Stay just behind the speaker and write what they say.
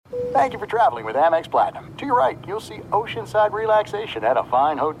Thank you for traveling with Amex Platinum. To your right, you'll see oceanside relaxation at a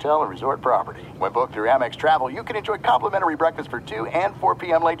fine hotel and resort property. When booked through Amex Travel, you can enjoy complimentary breakfast for 2 and 4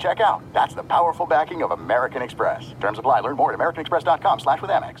 p.m. late checkout. That's the powerful backing of American Express. Terms apply. Learn more at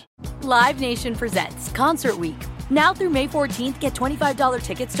americanexpress.com/withAmex. Live Nation presents Concert Week. Now through May 14th, get $25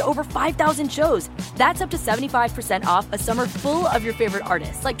 tickets to over 5,000 shows. That's up to 75% off a summer full of your favorite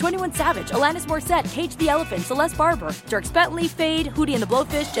artists like 21 Savage, Alanis Morissette, Cage the Elephant, Celeste Barber, Dierks Bentley, Fade, Hootie and the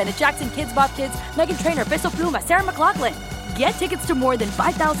Blowfish, Janet Jackson, Kids Bop Kids, Meghan Trainor, Peso Pluma, Sarah McLachlan. Get tickets to more than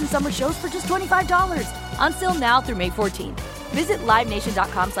 5,000 summer shows for just $25. On sale now through May 14th. Visit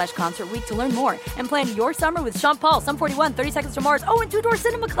LiveNation.com/Concert Week to learn more and plan your summer with Sean Paul, Sum 41, 30 Seconds to Mars, and Two Door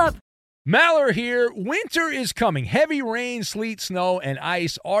Cinema Club. Maller here. Winter is coming. Heavy rain, sleet, snow, and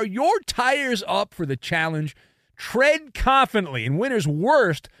ice. Are your tires up for the challenge? Tread confidently in winter's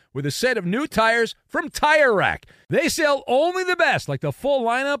worst with a set of new tires from Tire Rack. They sell only the best, like the full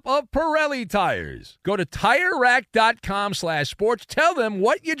lineup of Pirelli tires. Go to TireRack.com/sports. Tell them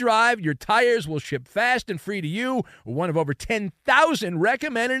what you drive. Your tires will ship fast and free to you. One of over 10,000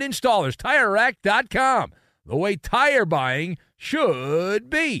 recommended installers. TireRack.com. The way tire buying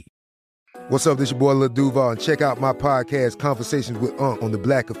should be. What's up, this your boy Lil Duval, and check out my podcast, Conversations with Unc, on the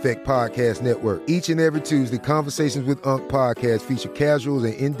Black Effect Podcast Network. Each and every Tuesday, Conversations with Unc podcast feature casuals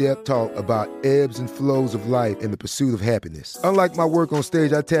and in-depth talk about ebbs and flows of life and the pursuit of happiness. Unlike my work on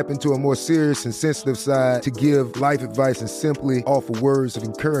stage, I tap into a more serious and sensitive side to give life advice and simply offer words of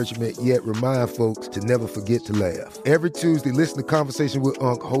encouragement, yet remind folks to never forget to laugh. Every Tuesday, listen to Conversation with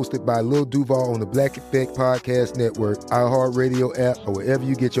Unc, hosted by Lil Duval on the Black Effect Podcast Network, iHeartRadio app, or wherever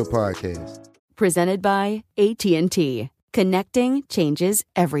you get your podcasts. Presented by AT&T. Connecting changes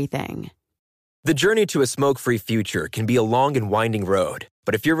everything. The journey to a smoke-free future can be a long and winding road.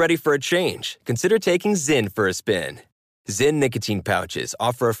 But if you're ready for a change, consider taking Zyn for a spin. Zyn nicotine pouches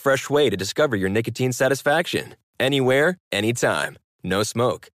offer a fresh way to discover your nicotine satisfaction. Anywhere, anytime. No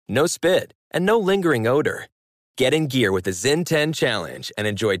smoke, no spit, and no lingering odor. Get in gear with the Zyn 10 Challenge and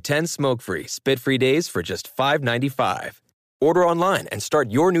enjoy 10 smoke-free, spit-free days for just $5.95. Order online and start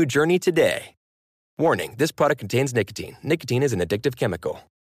your new journey today. Warning, this product contains nicotine. Nicotine is an addictive chemical.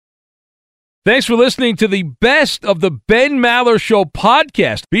 Thanks for listening to the Best of the Ben Maller Show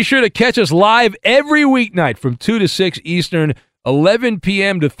podcast. Be sure to catch us live every weeknight from 2 to 6 Eastern, 11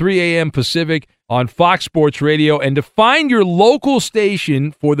 p.m. to 3 a.m. Pacific on Fox Sports Radio. And to find your local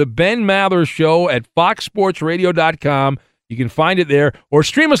station for the Ben Maller Show at foxsportsradio.com, you can find it there, or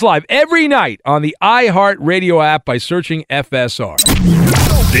stream us live every night on the iHeartRadio app by searching FSR.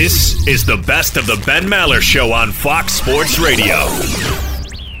 This is the Best of the Ben Maller Show on Fox Sports Radio.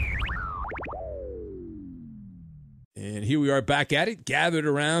 And here we are back at it, gathered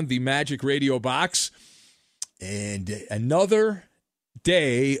around the Magic Radio box. And another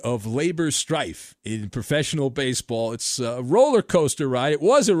day of labor strife in professional baseball. It's a roller coaster ride. It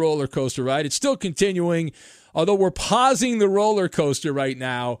was a roller coaster ride. It's still continuing, although we're pausing the roller coaster right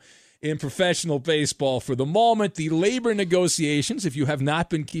now in professional baseball for the moment. The labor negotiations, if you have not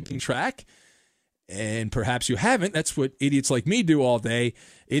been keeping track, and perhaps you haven't, that's what idiots like me do all day.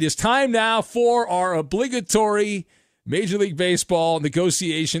 It is time now for our obligatory Major League Baseball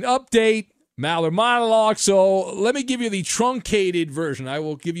negotiation update, Maller monologue. So let me give you the truncated version. I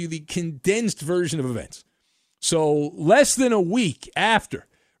will give you the condensed version of events. So less than a week after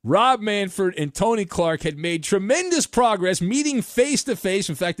Rob Manfred and Tony Clark had made tremendous progress meeting face-to-face.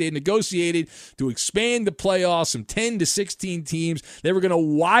 In fact, they had negotiated to expand the playoffs from 10 to 16 teams. They were going to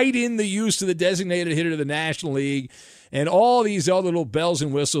widen the use of the designated hitter to the National League and all these other little bells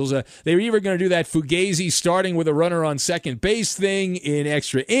and whistles. They were even going to do that Fugazi starting with a runner on second base thing in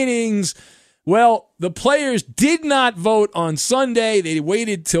extra innings. Well, the players did not vote on Sunday. They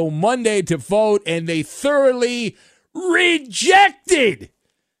waited till Monday to vote, and they thoroughly rejected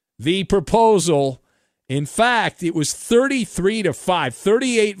the proposal. In fact, it was 33-5,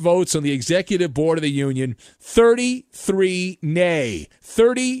 38 votes on the executive board of the union, 33 nay,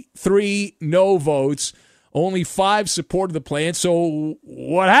 33 no votes, only 5 supported the plan. So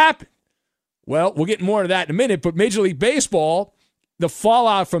what happened? Well, we'll get more of that in a minute, but Major League Baseball, the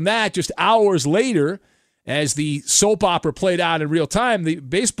fallout from that just hours later, as the soap opera played out in real time, the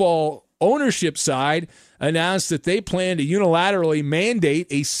baseball ownership side announced that they plan to unilaterally mandate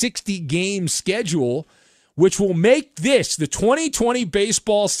a 60-game schedule, which will make this, the 2020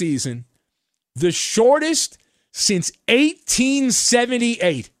 baseball season, the shortest since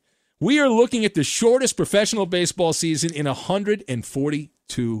 1878. We are looking at the shortest professional baseball season in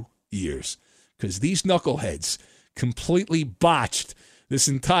 142 years because these knuckleheads completely botched this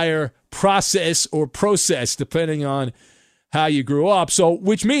entire process, depending on how you grew up. So,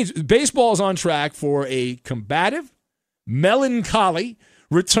 which means baseball is on track for a combative, melancholy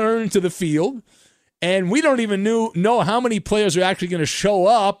return to the field. And we don't even know how many players are actually going to show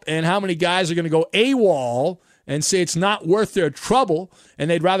up and how many guys are going to go AWOL and say it's not worth their trouble and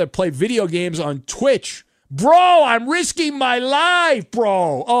they'd rather play video games on Twitch. Bro, I'm risking my life,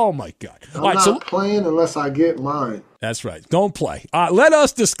 bro. Oh, my God. I'm not playing unless I get mine. That's right. Don't play. Let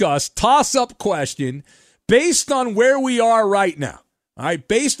us discuss toss-up question based on where we are right now. All right,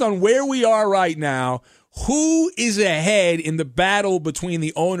 based on where we are right now, who is ahead in the battle between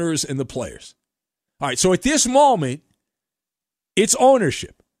the owners and the players? All right, so at this moment, it's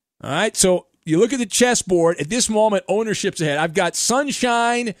ownership. All right, so you look at the chessboard. At this moment, ownership's ahead. I've got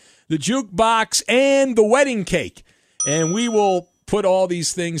Sunshine, the jukebox, and the wedding cake. And we will put all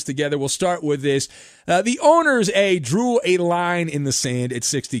these things together. We'll start with this. The owners, drew a line in the sand at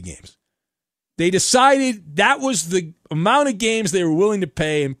 60 games. They decided that was the amount of games they were willing to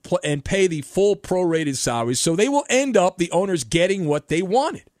pay and pay the full prorated salaries. So they will end up, the owners, getting what they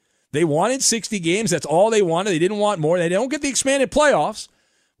wanted. They wanted 60 games. That's all they wanted. They didn't want more. They don't get the expanded playoffs,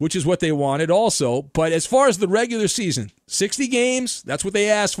 which is what they wanted also. But as far as the regular season, 60 games, that's what they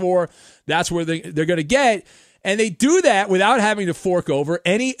asked for. That's where they're going to get. And they do that without having to fork over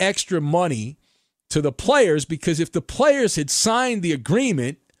any extra money to the players, because if the players had signed the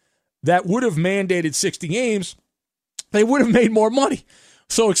agreement that would have mandated 60 games, they would have made more money.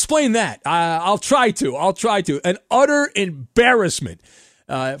 So explain that. I'll try to. An utter embarrassment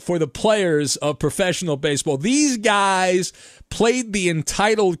for the players of professional baseball. These guys played the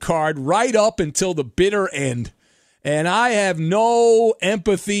entitled card right up until the bitter end. And I have no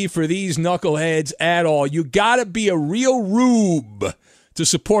empathy for these knuckleheads at all. You got to be a real rube to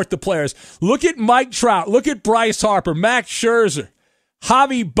support the players. Look at Mike Trout. Look at Bryce Harper, Max Scherzer,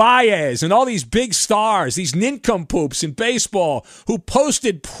 Javi Baez, and all these big stars, these nincompoops in baseball who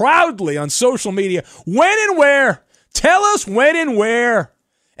posted proudly on social media, when and where. Tell us when and where.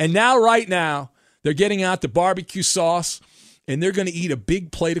 And now, right now, they're getting out the barbecue sauce, and they're going to eat a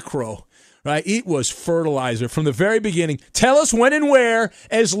big plate of crow. Right? It was fertilizer from the very beginning. Tell us when and where,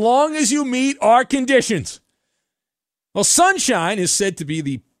 as long as you meet our conditions. Well, Sunshine is said to be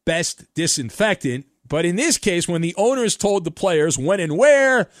the best disinfectant, but in this case, when the owners told the players when and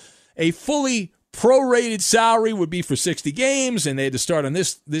where a fully prorated salary would be for 60 games, and they had to start on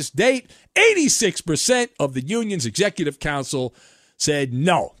this date, 86% of the union's executive council said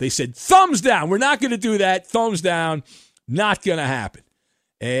no. They said, thumbs down. We're not going to do that. Thumbs down. Not going to happen.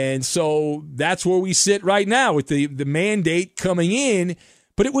 And so that's where we sit right now with the mandate coming in.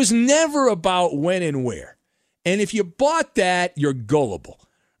 But it was never about when and where. And if you bought that, you're gullible.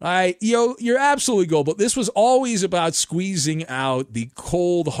 All right? You're absolutely gullible. This was always about squeezing out the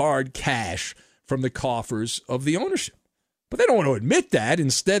cold, hard cash from the coffers of the ownership. But they don't want to admit that.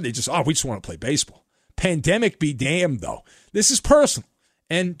 Instead, they just, we just want to play baseball. Pandemic be damned, though. This is personal.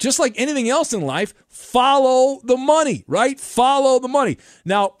 And just like anything else in life, follow the money, right? Follow the money.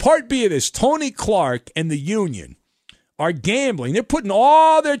 Now, part B of this, Tony Clark and the union are gambling. They're putting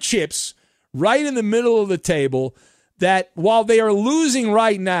all their chips right in the middle of the table, that while they are losing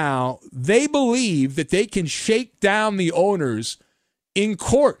right now, they believe that they can shake down the owners in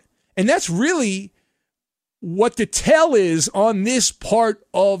court. And that's really what the tell is on this part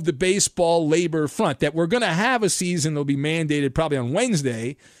of the baseball labor front, that we're going to have a season that'll be mandated probably on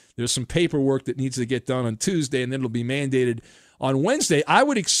Wednesday. There's some paperwork that needs to get done on Tuesday, and then it'll be mandated on Wednesday. I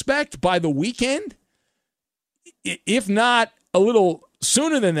would expect by the weekend, if not a little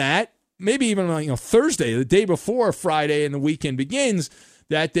sooner than that, maybe even Thursday, the day before Friday and the weekend begins,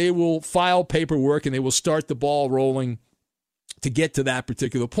 that they will file paperwork and they will start the ball rolling to get to that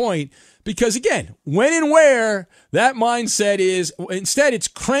particular point. Because, again, when and where, that mindset is, instead it's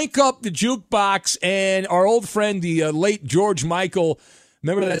crank up the jukebox, and our old friend, the late George Michael,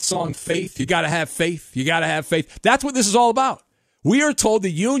 remember that song, Faith? You got to have faith. You got to have faith. That's what this is all about. We are told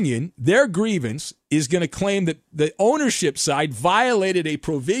the union, their grievance is going to claim that the ownership side violated a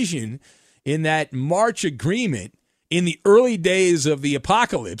provision in that March agreement in the early days of the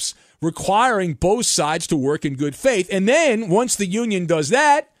apocalypse, requiring both sides to work in good faith. And then once the union does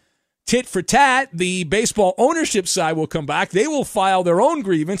that, tit for tat, the baseball ownership side will come back. They will file their own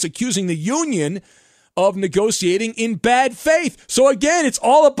grievance accusing the union of negotiating in bad faith. So again, it's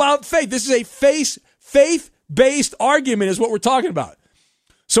all about faith. This is a faith-based argument is what we're talking about.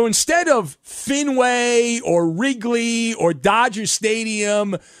 So instead of Fenway or Wrigley or Dodger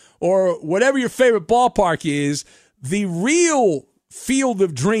Stadium or whatever your favorite ballpark is, the real Field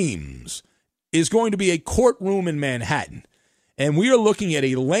of Dreams is going to be a courtroom in Manhattan. And we are looking at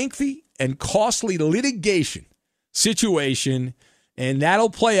a lengthy and costly litigation situation, and that'll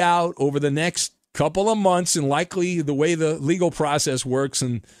play out over the next couple of months, and likely the way the legal process works,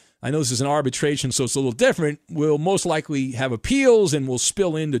 and I know this is an arbitration, so it's a little different, we'll most likely have appeals and will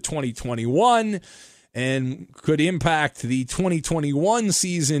spill into 2021 and could impact the 2021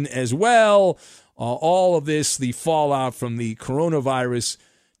 season as well. All of this, the fallout from the coronavirus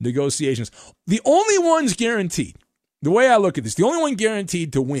negotiations. The only ones guaranteed, the way I look at this, the only one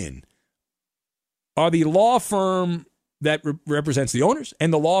guaranteed to win are the law firm that represents the owners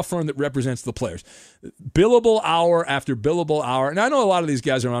and the law firm that represents the players. Billable hour after billable hour. And I know a lot of these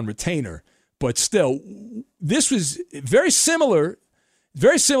guys are on retainer, but still, this was very similar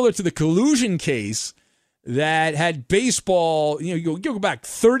to the collusion case that had baseball, you go back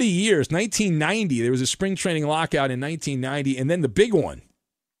 30 years, 1990. There was a spring training lockout in 1990, and then the big one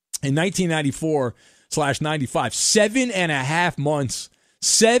in 1994/95. 7.5 months.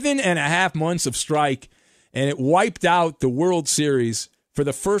 7.5 months of strike, and it wiped out the World Series for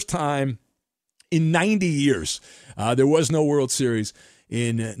the first time in 90 years. There was no World Series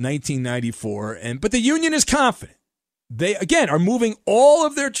in 1994, but the union is confident. They, again, are moving all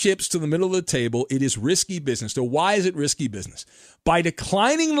of their chips to the middle of the table. It is risky business. So why is it risky business? By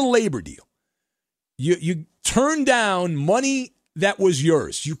declining the labor deal, you turn down money that was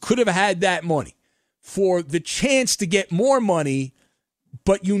yours. You could have had that money for the chance to get more money,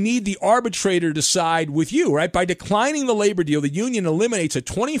 but you need the arbitrator to side with you, right? By declining the labor deal, the union eliminates a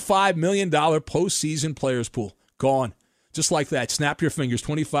 $25 million postseason players pool. Gone. Just like that. Snap your fingers.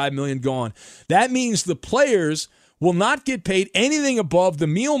 $25 million gone. That means the players will not get paid anything above the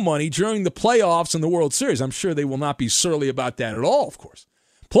meal money during the playoffs and the World Series. I'm sure they will not be surly about that at all, of course.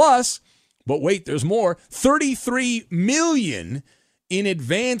 Plus, but wait, there's more, $33 million in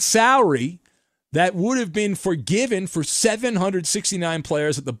advance salary that would have been forgiven for 769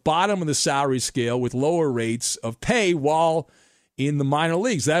 players at the bottom of the salary scale with lower rates of pay while in the minor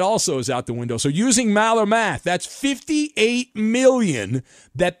leagues. That also is out the window. So using Maller math, that's $58 million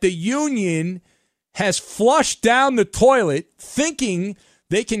that the union has flushed down the toilet thinking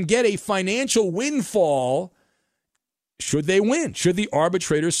they can get a financial windfall should they win, should the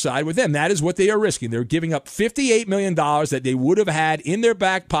arbitrators side with them. That is what they are risking. They're giving up $58 million that they would have had in their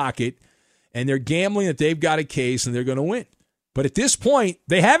back pocket, and they're gambling that they've got a case and they're going to win. But at this point,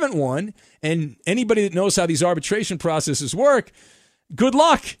 they haven't won, and anybody that knows how these arbitration processes work, good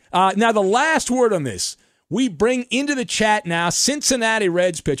luck. Now, the last word on this. We bring into the chat now Cincinnati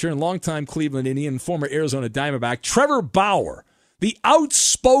Reds pitcher and longtime Cleveland Indian and former Arizona Diamondback, Trevor Bauer, the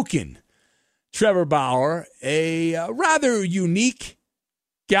outspoken Trevor Bauer, a rather unique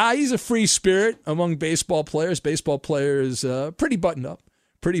guy. He's a free spirit among baseball players. Baseball players pretty buttoned up,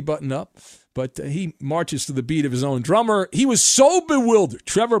 but he marches to the beat of his own drummer. He was so bewildered,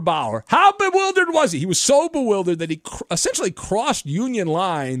 Trevor Bauer. How bewildered was he? He was so bewildered that he essentially crossed union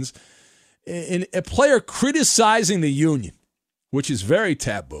lines in a player criticizing the union, which is very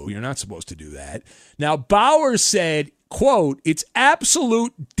taboo. You're not supposed to do that. Now, Bauer said, quote, "It's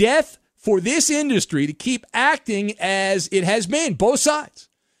absolute death for this industry to keep acting as it has been, both sides."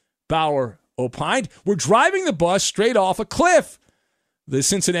 Bauer opined, "We're driving the bus straight off a cliff," the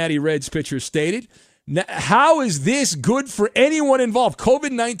Cincinnati Reds pitcher stated. Now, how is this good for anyone involved?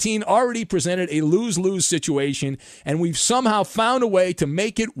 COVID-19 already presented a lose-lose situation, and we've somehow found a way to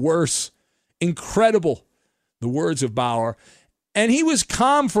make it worse. Incredible, the words of Bauer. And he was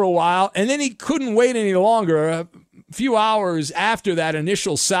calm for a while, and then he couldn't wait any longer. A few hours after that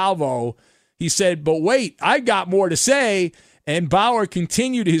initial salvo, he said, "But wait, I got more to say." And Bauer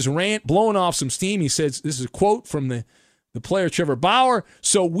continued his rant, blowing off some steam. He says, this is a quote from the player Trevor Bauer,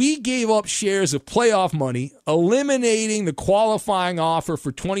 "So we gave up shares of playoff money, eliminating the qualifying offer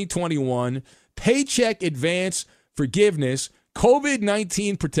for 2021, paycheck advance forgiveness,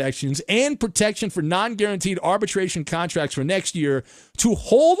 COVID-19 protections, and protection for non-guaranteed arbitration contracts for next year to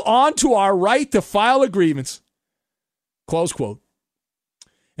hold on to our right to file a grievance." Close quote.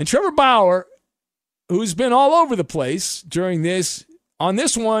 And Trevor Bauer, who's been all over the place during this, on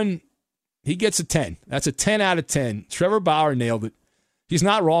this one, he gets a 10. That's a 10 out of 10. Trevor Bauer nailed it. He's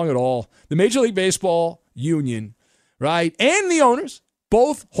not wrong at all. The Major League Baseball union, right, and the owners,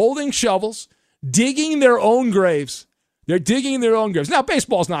 both holding shovels, digging their own graves. They're digging their own graves. Now,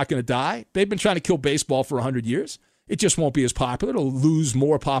 baseball's not going to die. They've been trying to kill baseball for 100 years. It just won't be as popular. It'll lose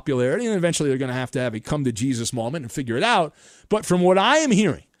more popularity, and eventually they're going to have a come-to-Jesus moment and figure it out. But from what I am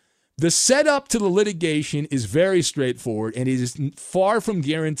hearing, the setup to the litigation is very straightforward, and it is far from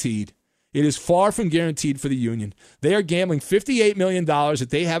guaranteed. It is far from guaranteed for the union. They are gambling $58 million that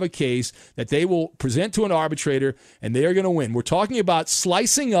they have a case that they will present to an arbitrator, and they are going to win. We're talking about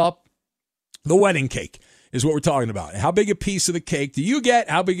slicing up the wedding cake. is what we're talking about. How big a piece of the cake do you get?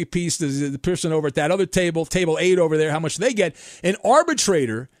 How big a piece does the person over at that other table 8 over there, how much they get? An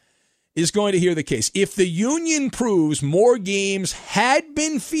arbitrator is going to hear the case. If the union proves more games had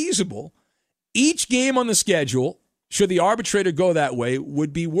been feasible, each game on the schedule, should the arbitrator go that way,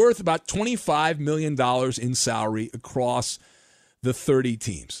 would be worth about $25 million in salary across the 30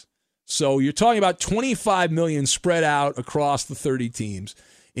 teams. So you're talking about $25 million spread out across the 30 teams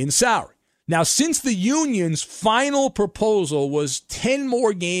in salary. Now, since the union's final proposal was 10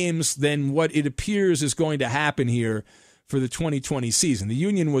 more games than what it appears is going to happen here for the 2020 season, the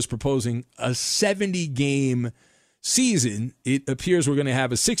union was proposing a 70-game season. It appears we're going to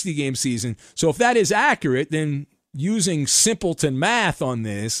have a 60-game season. So if that is accurate, then using simpleton math on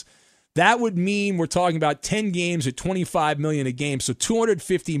this, that would mean we're talking about 10 games at $25 million a game, so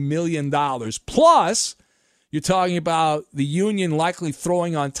 $250 million. Plus, you're talking about the union likely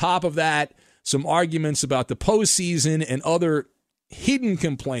throwing on top of that some arguments about the postseason and other hidden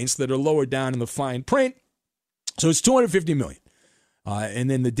complaints that are lower down in the fine print. So it's $250 million. And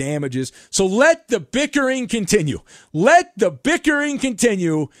then the damages. So let the bickering continue. Let the bickering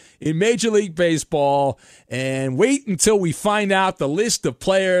continue in Major League Baseball, and wait until we find out the list of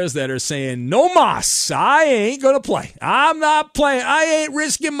players that are saying, no mas, I ain't going to play. I'm not playing. I ain't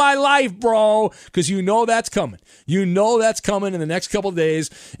risking my life, bro, because you know that's coming. You know that's coming in the next couple of days,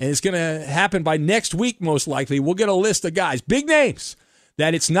 and it's going to happen by next week most likely. We'll get a list of guys, big names,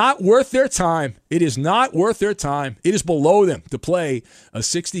 that it's not worth their time. It is not worth their time. It is below them to play a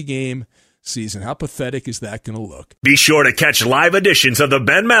 60-game season. How pathetic is that going to look? Be sure to catch live editions of the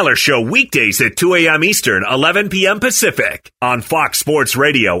Ben Maller Show weekdays at 2 a.m. Eastern, 11 p.m. Pacific on Fox Sports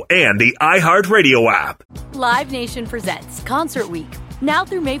Radio and the iHeartRadio app. Live Nation presents Concert Week. Now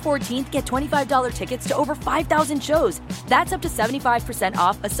through May 14th, get $25 tickets to over 5,000 shows. That's up to 75%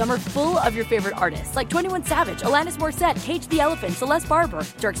 off a summer full of your favorite artists like 21 Savage, Alanis Morissette, Cage the Elephant, Celeste Barber,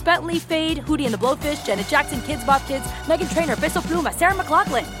 Dierks Bentley, Fade, Hootie and the Blowfish, Janet Jackson, Kids Bop Kids, Meghan Trainor, Peso Pluma, Sarah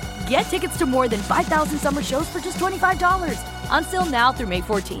McLachlan. Get tickets to more than 5,000 summer shows for just $25. On sale now through May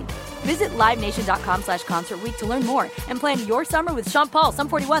 14th. Visit LiveNation.com/Concert Week to learn more and plan your summer with Sean Paul, Sum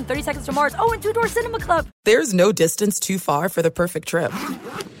 41, 30 Seconds to Mars, and Two Door Cinema Club. There's no distance too far for the perfect trip.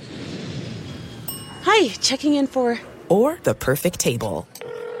 Hi, checking in for... Or the perfect table.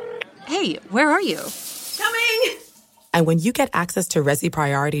 Hey, where are you? Coming! And when you get access to Resi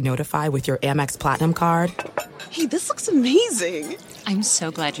Priority Notify with your Amex Platinum card... Hey, this looks amazing. I'm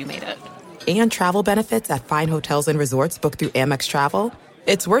so glad you made it. And travel benefits at fine hotels and resorts booked through Amex Travel...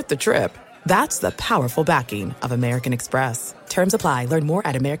 It's worth the trip. That's the powerful backing of American Express. Terms apply. Learn more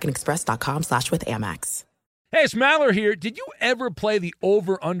at americanexpress.com/withAmex. Hey, it's Maller here. Did you ever play the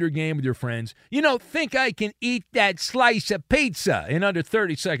over-under game with your friends? You know, think I can eat that slice of pizza in under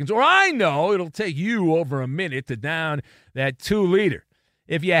 30 seconds. Or I know it'll take you over a minute to down that 2-liter.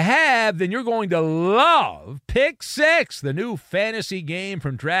 If you have, then you're going to love Pick Six, the new fantasy game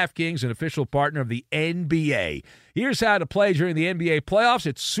from DraftKings, an official partner of the NBA. Here's how to play during the NBA playoffs.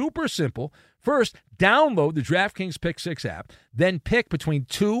 It's super simple. First, download the DraftKings Pick Six app, then pick between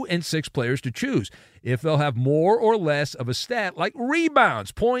 2 and 6 players to choose if they'll have more or less of a stat like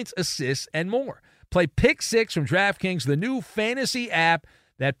rebounds, points, assists, and more. Play Pick Six from DraftKings, the new fantasy app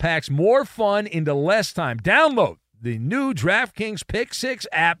that packs more fun into less time. Download the new DraftKings Pick Six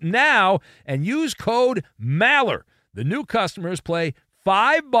app now and use code MALLER. The new customers play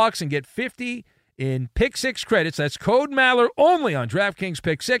 $5 and get $50 in Pick Six credits. That's code MALLER only on DraftKings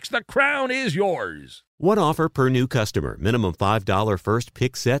Pick Six. The crown is yours. One offer per new customer. Minimum $5 first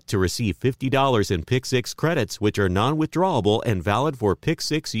pick set to receive $50 in Pick Six credits, which are non-withdrawable and valid for Pick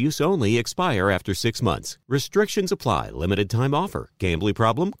Six use only. Expire after 6 months. Restrictions apply. Limited time offer. Gambling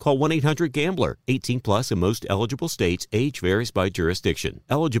problem? Call 1-800-GAMBLER. 18 plus in most eligible states. Age varies by jurisdiction.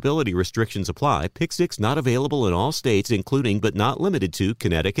 Eligibility restrictions apply. Pick Six not available in all states, including but not limited to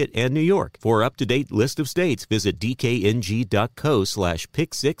Connecticut and New York. For up-to-date list of states, visit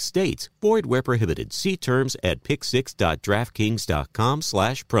dkng.co/pick6states. Void where prohibited. See terms at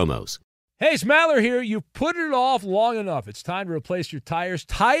pick6.draftkings.com/promos. Hey, it's Maller here. You've put it off long enough. It's time to replace your tires.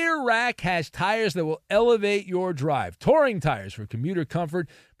 Tire Rack has tires that will elevate your drive. Touring tires for commuter comfort,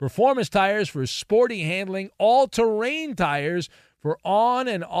 performance tires for sporty handling, all-terrain tires for on-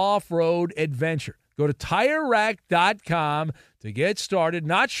 and off-road adventure. Go to TireRack.com to get started.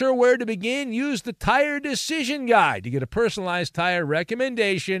 Not sure where to begin? Use the Tire Decision Guide to get a personalized tire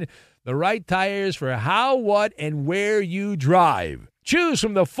recommendation. The right tires for how, what, and where you drive. Choose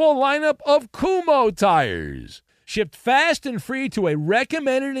from the full lineup of Kumho tires. Shipped fast and free to a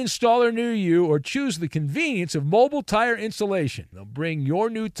recommended installer near you, or choose the convenience of mobile tire installation. They'll bring your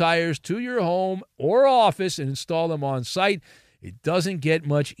new tires to your home or office and install them on site. It doesn't get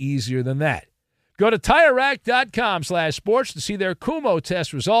much easier than that. Go to TireRack.com/sports to see their Kumho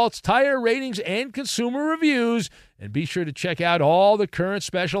test results, tire ratings, and consumer reviews, and be sure to check out all the current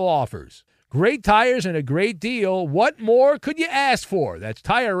special offers. Great tires and a great deal. What more could you ask for? That's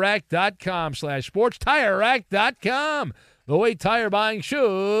TireRack.com/sports. TireRack.com, the way tire buying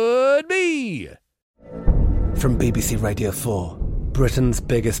should be. From BBC Radio 4, Britain's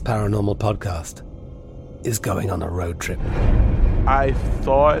biggest paranormal podcast is going on a road trip. I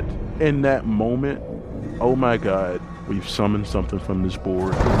thought in that moment, oh my God, we've summoned something from this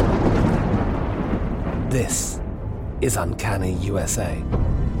board. This is Uncanny USA.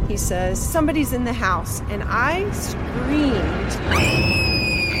 He says, somebody's in the house, and I screamed.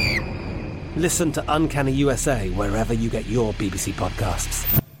 Listen to Uncanny USA wherever you get your BBC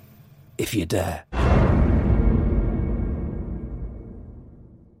podcasts, if you dare.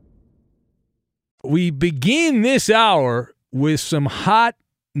 We begin this hour with some hot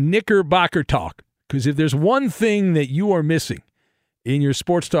Knickerbocker talk, because if there's one thing that you are missing in your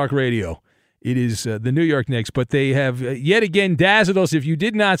sports talk radio, it is the New York Knicks. But they have yet again dazzled us. If you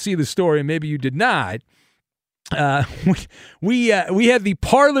did not see the story, and maybe you did not, we had the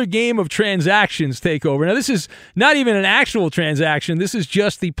parlor game of transactions take over. Now, this is not even an actual transaction. This is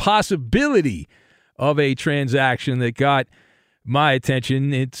just the possibility of a transaction that got my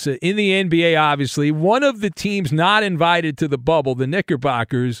attention. It's in the NBA, obviously. One of the teams not invited to the bubble, the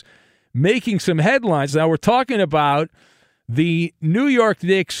Knickerbockers, making some headlines. Now, we're talking about the New York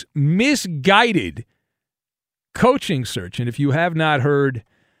Knicks' misguided coaching search. And if you have not heard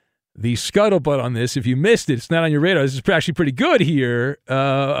the scuttlebutt on this, if you missed it, it's not on your radar. This is actually pretty good here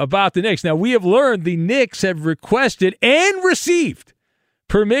about the Knicks. Now, we have learned the Knicks have requested and received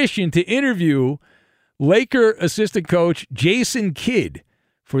permission to interview Laker assistant coach Jason Kidd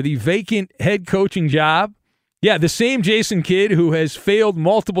for the vacant head coaching job. Yeah, the same Jason Kidd who has failed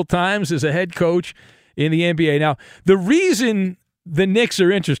multiple times as a head coach in the NBA. Now, the reason the Knicks are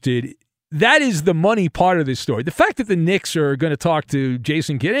interested, that is the money part of this story. The fact that the Knicks are going to talk to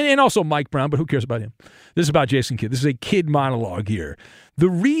Jason Kidd, and also Mike Brown, but who cares about him? This is about Jason Kidd. This is a Kidd monologue here. The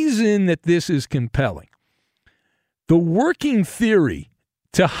reason that this is compelling, the working theory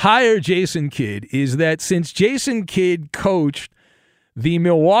to hire Jason Kidd is that since Jason Kidd coached the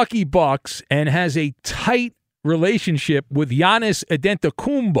Milwaukee Bucks and has a tight relationship with Giannis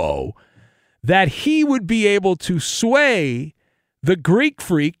Antetokounmpo, that he would be able to sway the Greek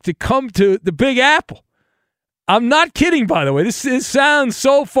freak to come to the Big Apple. I'm not kidding, by the way. This sounds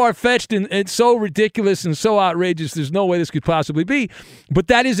so far-fetched and so ridiculous and so outrageous. There's no way this could possibly be. But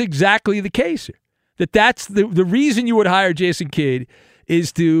that is exactly the case here. That's the reason you would hire Jason Kidd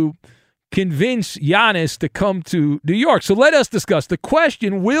is to convince Giannis to come to New York. So let us discuss the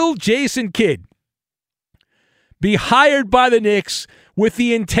question, will Jason Kidd be hired by the Knicks with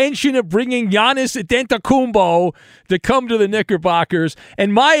the intention of bringing Giannis Antetokounmpo to come to the Knickerbockers?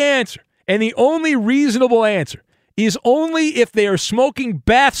 And my answer, and the only reasonable answer, is only if they are smoking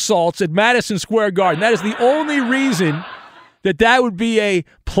bath salts at Madison Square Garden. That is the only reason that would be a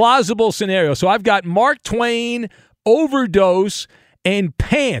plausible scenario. So I've got Mark Twain, overdose, and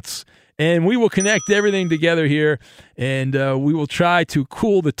pants. And we will connect everything together here, and we will try to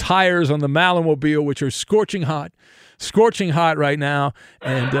cool the tires on the Malamobile, which are scorching hot right now.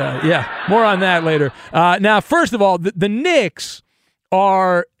 And, more on that later. Now, first of all, the Knicks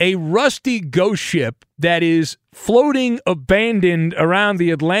are a rusty ghost ship that is floating abandoned around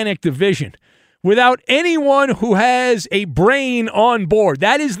the Atlantic Division without anyone who has a brain on board.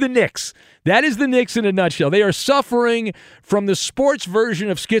 That is the Knicks. That is the Knicks in a nutshell. They are suffering from the sports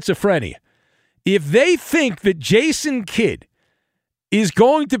version of schizophrenia. If they think that Jason Kidd is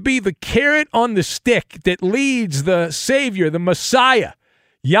going to be the carrot on the stick that leads the savior, the Messiah,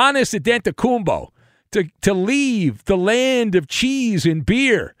 Giannis Antetokounmpo, to leave the land of cheese and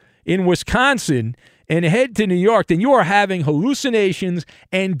beer in Wisconsin and head to New York, then you are having hallucinations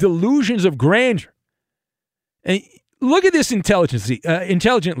and delusions of grandeur. And look at this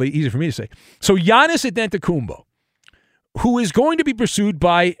intelligently, easy for me to say. So Giannis Antetokounmpo, who is going to be pursued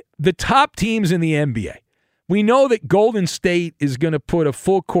by the top teams in the NBA. We know that Golden State is going to put a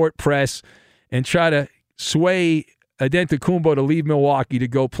full court press and try to sway Antetokounmpo to leave Milwaukee to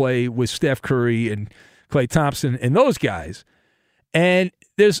go play with Steph Curry and Klay Thompson and those guys. And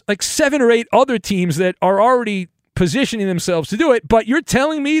there's like 7 or 8 other teams that are already positioning themselves to do it. But you're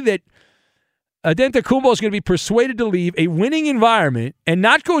telling me that Adetokounmpo is going to be persuaded to leave a winning environment and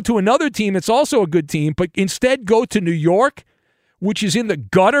not go to another team that's also a good team, but instead go to New York, which is in the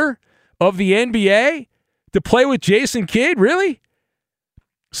gutter of the NBA, to play with Jason Kidd? Really?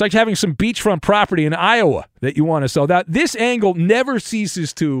 It's like having some beachfront property in Iowa that you want to sell. Now, this angle never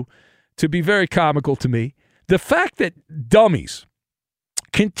ceases to be very comical to me. The fact that dummies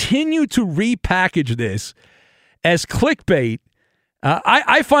continue to repackage this as clickbait,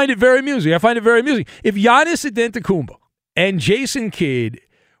 I find it very amusing. If Giannis Adetokounmpo and Jason Kidd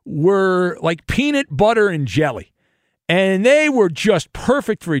were like peanut butter and jelly, and they were just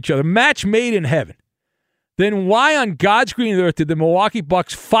perfect for each other, match made in heaven, then why on God's green earth did the Milwaukee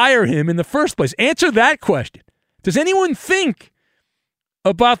Bucks fire him in the first place? Answer that question. Does anyone think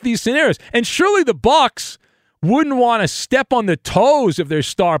about these scenarios? And surely the Bucks wouldn't want to step on the toes of their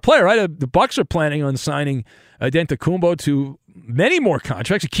star player, right? The Bucks are planning on signing Adetokounmpo to many more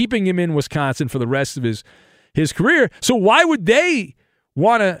contracts, keeping him in Wisconsin for the rest of his career. So why would they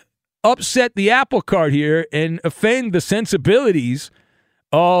want to upset the apple cart here and offend the sensibilities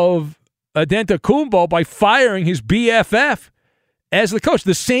of Adetokounmpo by firing his BFF as the coach?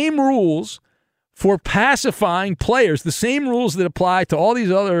 The same rules for pacifying players, the same rules that apply to all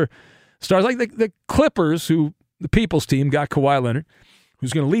these other stars, like the Clippers, who the People's team got Kawhi Leonard,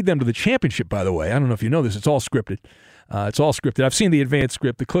 who's going to lead them to the championship, by the way. I don't know if you know this. It's all scripted. I've seen the advanced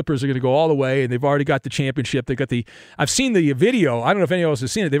script. The Clippers are going to go all the way, and they've already got the championship. I've seen the video. I don't know if anyone else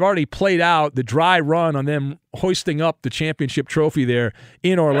has seen it. They've already played out the dry run on them hoisting up the championship trophy there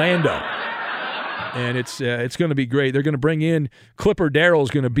in Orlando. And it's going to be great. They're going to bring in Clipper Darrell's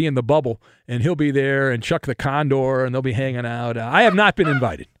going to be in the bubble, and he'll be there, and Chuck the Condor, and they'll be hanging out. I have not been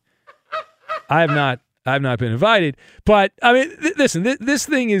invited. I have not been invited. But, I mean, listen, this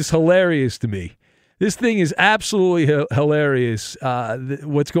thing is hilarious to me. This thing is absolutely hilarious,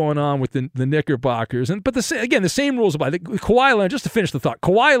 what's going on with the Knickerbockers. But the same rules apply. Kawhi Leonard, just to finish the thought,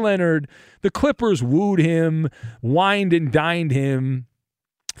 Kawhi Leonard, the Clippers wooed him, wined and dined him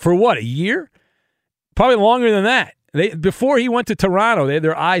for what, a year? Probably longer than that. Before he went to Toronto, they had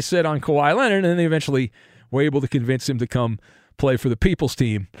their eyes set on Kawhi Leonard, and then they eventually were able to convince him to come play for the People's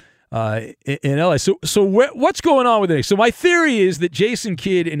team in LA. So what's going on with it? So my theory is that Jason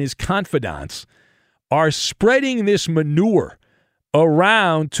Kidd and his confidants are spreading this manure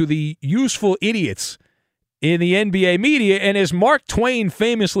around to the useful idiots in the NBA media. And as Mark Twain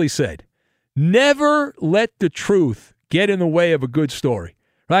famously said, never let the truth get in the way of a good story,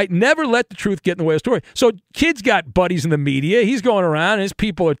 right? Never let the truth get in the way of a story. So Kidd's got buddies in the media. He's going around, and his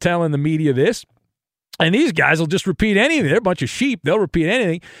people are telling the media this. And these guys will just repeat anything. They're a bunch of sheep. They'll repeat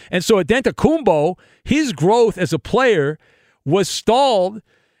anything. And so Adetokounmpo, his growth as a player was stalled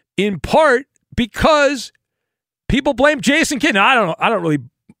in part because people blame Jason Kidd. Now, I don't really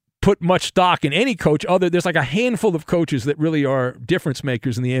put much stock in any coach there's like a handful of coaches that really are difference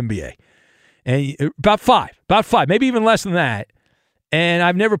makers in the NBA. And about five, maybe even less than that. And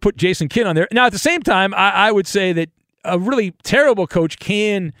I've never put Jason Kidd on there. Now, at the same time, I would say that a really terrible coach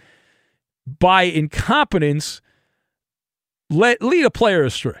can, by incompetence, lead a player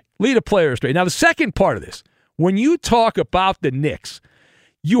astray. Now, the second part of this, when you talk about the Knicks,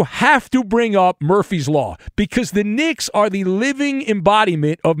 you have to bring up Murphy's Law, because the Knicks are the living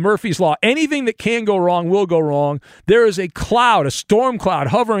embodiment of Murphy's Law. Anything that can go wrong will go wrong. There is a storm cloud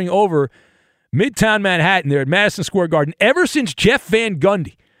hovering over Midtown Manhattan there at Madison Square Garden ever since Jeff Van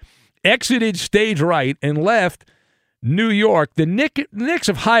Gundy exited stage right and left New York. The Knicks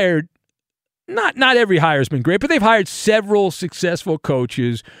have hired, not every hire has been great, but they've hired several successful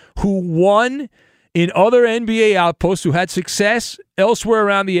coaches who won in other NBA outposts, who had success elsewhere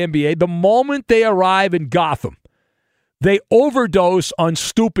around the NBA. The moment they arrive in Gotham, they overdose on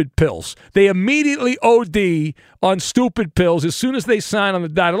stupid pills. They immediately OD on stupid pills as soon as they sign on the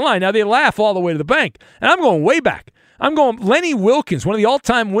dotted line. Now, they laugh all the way to the bank. And I'm going way back. I'm going Lenny Wilkins, one of the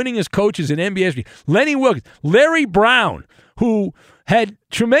all-time winningest coaches in NBA history. Lenny Wilkins. Larry Brown, who had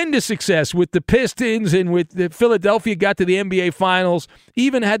tremendous success with the Pistons and with Philadelphia, got to the NBA Finals,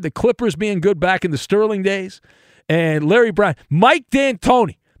 even had the Clippers being good back in the Sterling days. And Larry Brown. Mike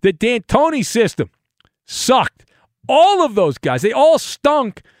D'Antoni, the D'Antoni system, sucked. All of those guys, they all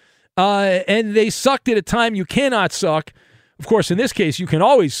stunk, and they sucked at a time you cannot suck. Of course, in this case, you can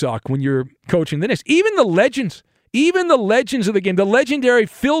always suck when you're coaching the Knicks. Even the legends of the game, the legendary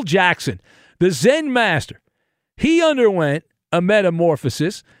Phil Jackson, the Zen master, he underwent a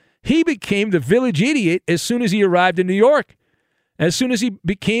metamorphosis. He became the village idiot as soon as he arrived in New York, as soon as he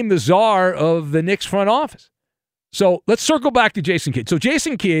became the czar of the Knicks front office. So let's circle back to Jason Kidd. So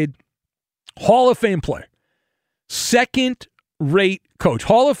Jason Kidd, Hall of Fame player, second second-rate coach.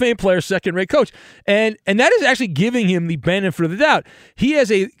 Hall of Fame player, second-rate coach. And that is actually giving him the benefit of the doubt. He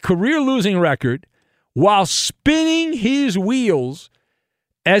has a career-losing record while spinning his wheels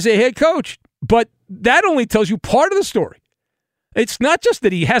as a head coach. But that only tells you part of the story. It's not just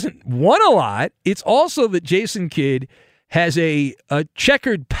that he hasn't won a lot. It's also that Jason Kidd has a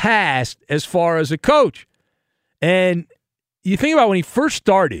checkered past as far as a coach. And you think about when he first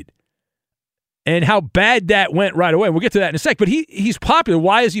started and how bad that went right away. We'll get to that in a sec. But he's popular.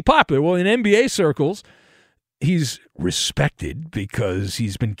 Why is he popular? Well, in NBA circles, he's respected because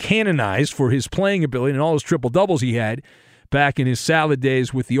he's been canonized for his playing ability and all those triple-doubles he had back in his salad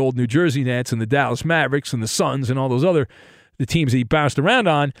days with the old New Jersey Nets and the Dallas Mavericks and the Suns and all those other the teams that he bounced around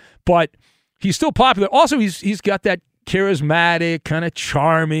on. But he's still popular. Also, he's got that charismatic, kind of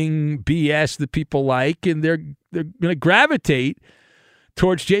charming BS that people like, and they're going to gravitate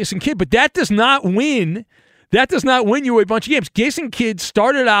towards Jason Kidd. But that does not win. That does not win you a bunch of games. Jason Kidd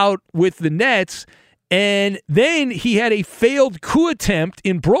started out with the Nets, and then he had a failed coup attempt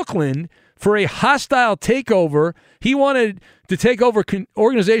in Brooklyn for a hostile takeover. He wanted to take over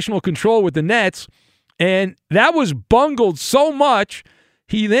organizational control with the Nets, and that was bungled so much,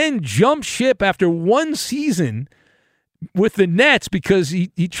 he then jumped ship after one season with the Nets because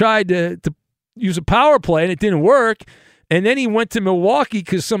he tried to use a power play, and it didn't work. And then he went to Milwaukee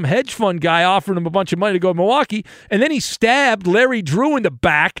because some hedge fund guy offered him a bunch of money to go to Milwaukee. And then he stabbed Larry Drew in the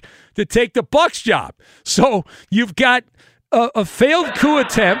back to take the Bucks job. So you've got a failed coup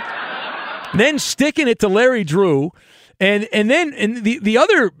attempt, then sticking it to Larry Drew. And then the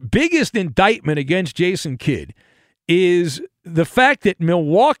other biggest indictment against Jason Kidd is the fact that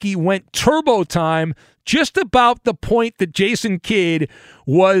Milwaukee went turbo time just about the point that Jason Kidd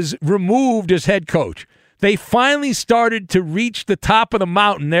was removed as head coach. They finally started to reach the top of the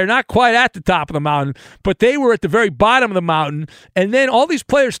mountain. They're not quite at the top of the mountain, but they were at the very bottom of the mountain. And then all these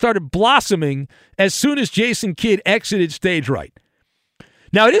players started blossoming as soon as Jason Kidd exited stage right.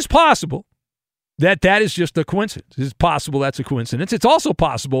 Now, it is possible that is just a coincidence. It's possible that's a coincidence. It's also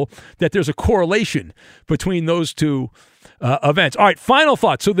possible that there's a correlation between those two events. All right, final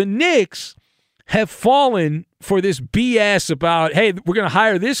thought. So the Knicks have fallen for this BS about, hey, we're going to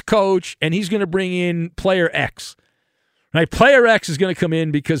hire this coach and he's going to bring in player X. Right? Player X is going to come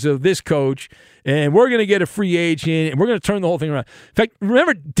in because of this coach, and we're going to get a free agent, and we're going to turn the whole thing around. In fact,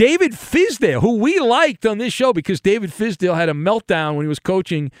 remember David Fizdale, who we liked on this show because David Fizdale had a meltdown when he was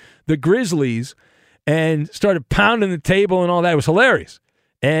coaching the Grizzlies and started pounding the table and all that. It was hilarious.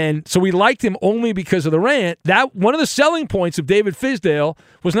 And so we liked him only because of the rant. That one of the selling points of David Fizdale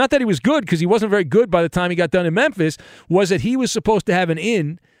was not that he was good, because he wasn't very good by the time he got done in Memphis, was that he was supposed to have an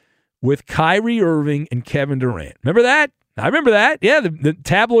in with Kyrie Irving and Kevin Durant. Remember that? I remember that. Yeah, the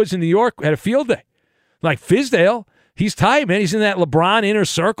tabloids in New York had a field day. Like, Fizdale, he's tight, man. He's in that LeBron inner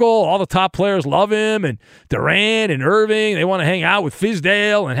circle. All the top players love him, and Durant and Irving, they want to hang out with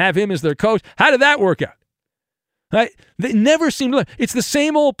Fizdale and have him as their coach. How did that work out? Right? They never seem to. It's the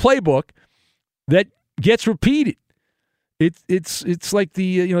same old playbook that gets repeated. It's like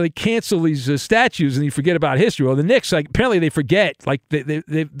they cancel these statues and you forget about history. Well, the Knicks, like, apparently they forget. Like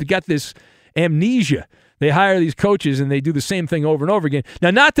they got this amnesia. They hire these coaches and they do the same thing over and over again.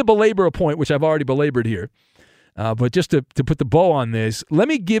 Now, not to belabor a point, which I've already belabored here, but just to put the bow on this, let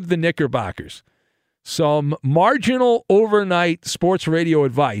me give the Knickerbockers some marginal overnight sports radio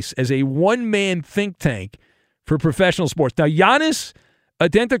advice as a one-man think tank for professional sports. Now, Giannis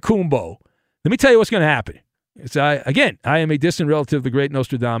Antetokounmpo, let me tell you what's going to happen. I am a distant relative of the great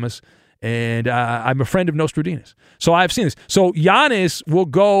Nostradamus, and I'm a friend of Nostradamus. So I've seen this. So Giannis will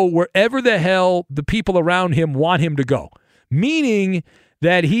go wherever the hell the people around him want him to go, meaning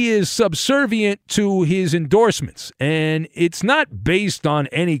that he is subservient to his endorsements, and it's not based on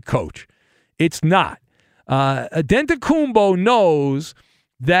any coach. It's not. Antetokounmpo knows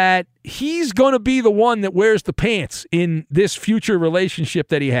that he's going to be the one that wears the pants in this future relationship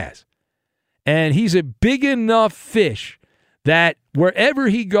that he has. And he's a big enough fish that wherever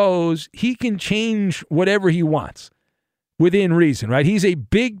he goes, he can change whatever he wants within reason, right? He's a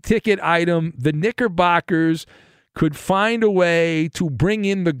big-ticket item. The Knickerbockers could find a way to bring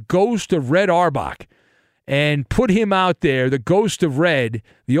in the ghost of Red Auerbach and put him out there, the ghost of Red,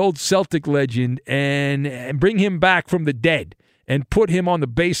 the old Celtic legend, and bring him back from the dead and put him on the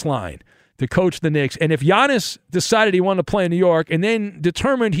baseline to coach the Knicks. And if Giannis decided he wanted to play in New York and then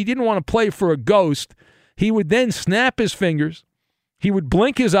determined he didn't want to play for a ghost, he would then snap his fingers, he would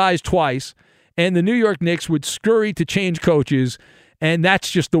blink his eyes twice, and the New York Knicks would scurry to change coaches, and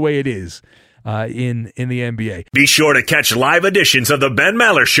that's just the way it is. in the NBA. Be sure to catch live editions of the Ben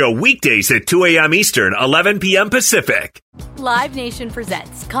Maller Show weekdays at 2 a.m. Eastern, 11 p.m. Pacific. Live Nation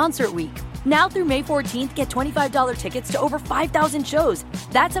presents Concert Week. Now through May 14th, get $25 tickets to over 5,000 shows.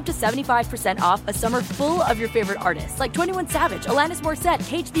 That's up to 75% off a summer full of your favorite artists like 21 Savage, Alanis Morissette,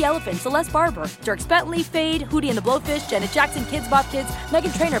 Cage the Elephant, Celeste Barber, Dierks Bentley, Fade, Hootie and the Blowfish, Janet Jackson, Kidz Bop Kids,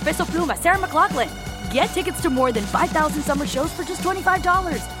 Meghan Trainor, Peso Pluma, Sarah McLachlan. Get tickets to more than 5,000 summer shows for just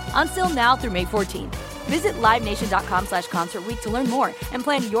 $25. Until now through May 14th. Visit LiveNation.com/Concert Week to learn more and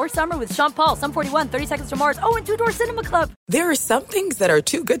plan your summer with Sean Paul, Sum 41, 30 Seconds to Mars, and Two Door Cinema Club. There are some things that are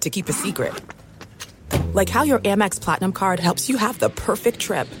too good to keep a secret. Like how your Amex Platinum card helps you have the perfect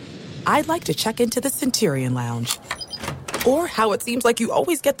trip. I'd like to check into the Centurion Lounge. Or how it seems like you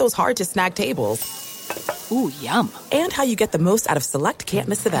always get those hard-to-snag tables. Ooh, yum. And how you get the most out of select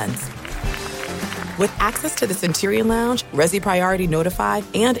can't-miss events. With access to the Centurion Lounge, Resi Priority Notified,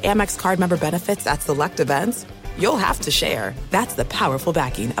 and Amex card member benefits at select events, you'll have to share. That's the powerful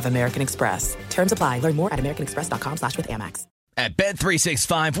backing of American Express. Terms apply. Learn more at americanexpress.com/withAmex. At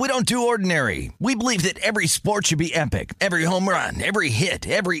Bet365, we don't do ordinary. We believe that every sport should be epic. Every home run, every hit,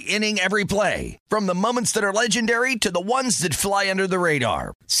 every inning, every play. From the moments that are legendary to the ones that fly under the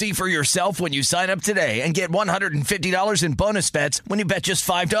radar. See for yourself when you sign up today and get $150 in bonus bets when you bet just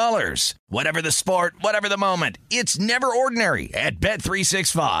 $5. Whatever the sport, whatever the moment, it's never ordinary at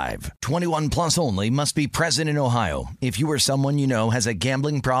Bet365. 21 plus only. Must be present in Ohio. If you or someone you know has a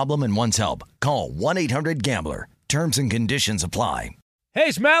gambling problem and wants help, call 1-800-GAMBLER. Terms and conditions apply. Hey,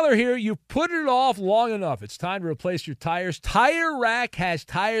 it's Maller here. You've put it off long enough. It's time to replace your tires. Tire Rack has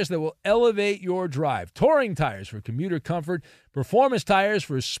tires that will elevate your drive. Touring tires for commuter comfort, performance tires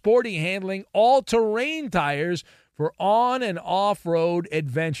for sporty handling, all-terrain tires for on- and off-road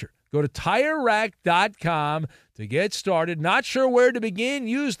adventure. Go to TireRack.com to get started. Not sure where to begin?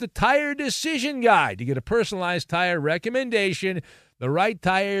 Use the Tire Decision Guide to get a personalized tire recommendation. The right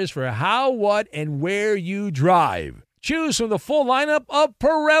tires for how, what, and where you drive. Choose from the full lineup of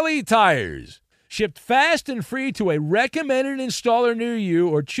Pirelli tires. Shipped fast and free to a recommended installer near you,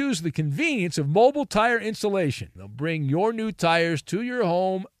 or choose the convenience of mobile tire installation. They'll bring your new tires to your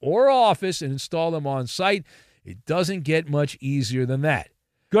home or office and install them on site. It doesn't get much easier than that.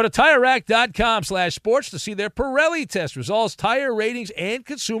 Go to TireRack.com/sports to see their Pirelli test results, tire ratings, and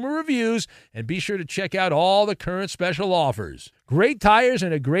consumer reviews, and be sure to check out all the current special offers. Great tires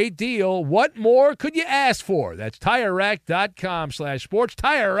and a great deal. What more could you ask for? That's TireRack.com/sports.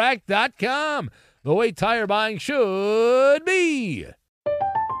 TireRack.com, the way tire buying should be.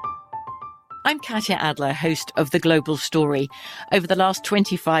 I'm Katya Adler, host of The Global Story. Over the last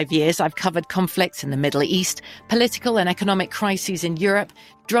 25 years, I've covered conflicts in the Middle East, political and economic crises in Europe,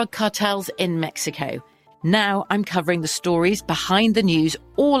 drug cartels in Mexico. Now I'm covering the stories behind the news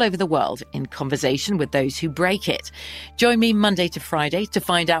all over the world in conversation with those who break it. Join me Monday to Friday to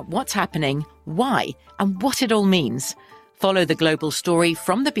find out what's happening, why, and what it all means. Follow The Global Story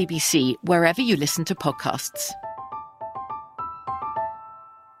from the BBC wherever you listen to podcasts.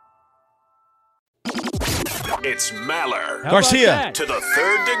 It's Maller. Garcia. To the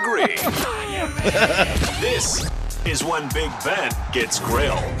third degree. This is when Big Ben gets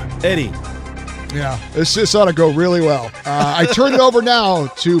grilled. Eddie. Yeah, this ought to go really well. I turn it over now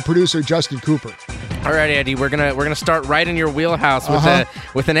to producer Justin Cooper. All right, Eddie, we're gonna start right in your wheelhouse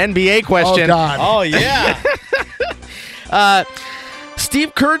with an NBA question. Oh God! Oh yeah.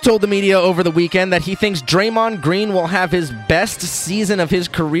 Steve Kerr told the media over the weekend that he thinks Draymond Green will have his best season of his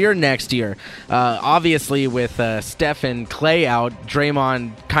career next year. Obviously, with Steph and Klay out,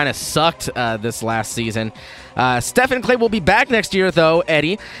 Draymond kind of sucked this last season. Steph and Klay will be back next year, though,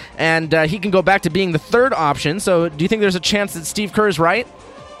 Eddie, and he can go back to being the third option. So do you think there's a chance that Steve Kerr is right?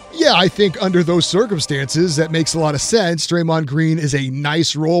 Yeah, I think under those circumstances, that makes a lot of sense. Draymond Green is a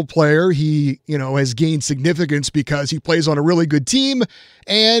nice role player. He, has gained significance because he plays on a really good team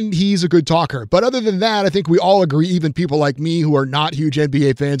and he's a good talker. But other than that, I think we all agree, even people like me who are not huge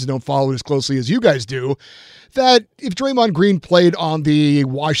NBA fans and don't follow it as closely as you guys do, that if Draymond Green played on the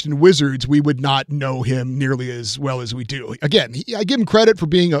Washington Wizards, we would not know him nearly as well as we do. Again, I give him credit for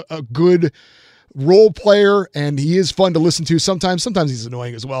being a good role player, and he is fun to listen to sometimes. Sometimes he's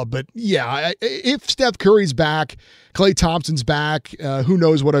annoying as well. But yeah, if Steph Curry's back, Klay Thompson's back, who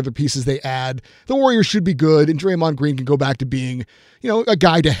knows what other pieces they add, the Warriors should be good, and Draymond Green can go back to being, a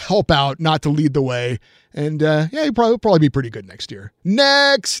guy to help out, not to lead the way. And he'll probably be pretty good next year.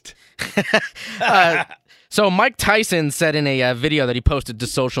 Next! So Mike Tyson said in a video that he posted to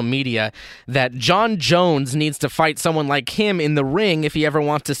social media that John Jones needs to fight someone like him in the ring if he ever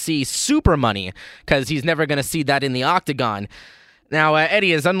wants to see super money, because he's never going to see that in the octagon. Now,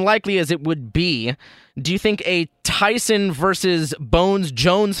 Eddie, as unlikely as it would be, do you think a Tyson versus Bones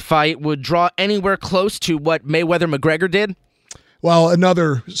Jones fight would draw anywhere close to what Mayweather-McGregor did? Well,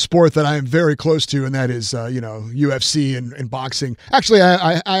 another sport that I am very close to, and that is, UFC and boxing. Actually,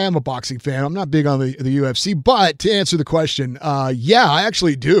 I am a boxing fan. I'm not big on the UFC, but to answer the question, yeah, I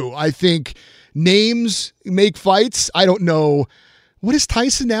actually do. I think names make fights. I don't know. What is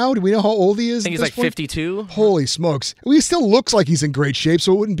Tyson now? Do we know how old he is? I think he's like 52. Holy smokes. He still looks like he's in great shape,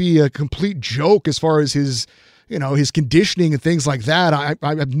 so it wouldn't be a complete joke as far as his conditioning and things like that.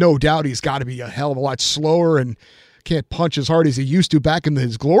 I have no doubt he's got to be a hell of a lot slower and can't punch as hard as he used to back in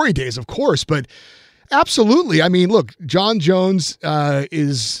his glory days, of course. But absolutely. I mean, look, John Jones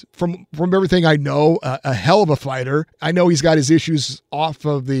is, from everything I know, a hell of a fighter. I know he's got his issues off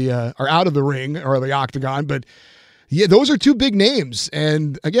of or out of the ring or the octagon, but yeah, those are two big names.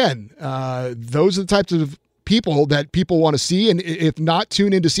 And again, those are the types of people that people want to see. And if not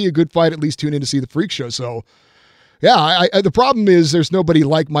tune in to see a good fight, at least tune in to see the freak show. So yeah, the problem is there's nobody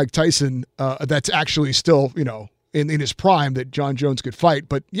like Mike Tyson that's actually still, in his prime that John Jones could fight.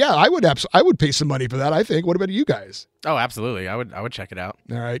 But yeah, I would pay some money for that, I think. What about you guys? Oh, absolutely. I would check it out.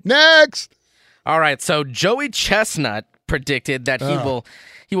 All right, next. All right, so Joey Chestnut predicted that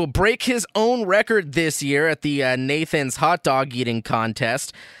he will break his own record this year at the Nathan's hot dog eating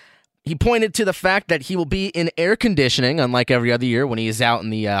contest. He pointed to the fact that he will be in air conditioning, unlike every other year when he is out in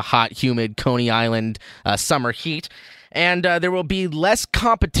the hot, humid Coney Island summer heat. And there will be less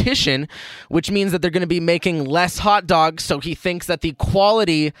competition, which means that they're going to be making less hot dogs. So he thinks that the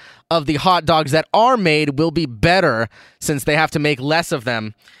quality of the hot dogs that are made will be better since they have to make less of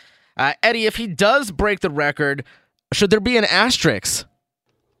them. Eddie, if he does break the record, should there be an asterisk?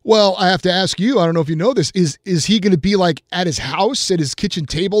 Well, I have to ask you, I don't know if you know this, is he going to be like at his house, at his kitchen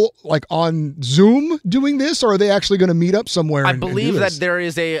table, like on Zoom doing this, or are they actually going to meet up somewhere? I believe that there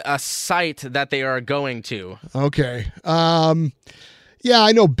is a site that they are going to. Okay. Yeah,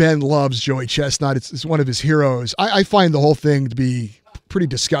 I know Ben loves Joey Chestnut. It's one of his heroes. I find the whole thing to be pretty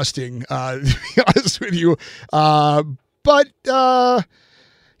disgusting, to be honest with you. But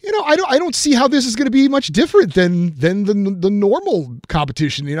I don't see how this is going to be much different than the normal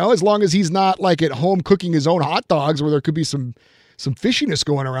competition, as long as he's not like at home cooking his own hot dogs where there could be some fishiness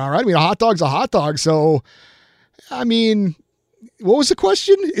going around, right? I mean, a hot dog's a hot dog. So, I mean, what was the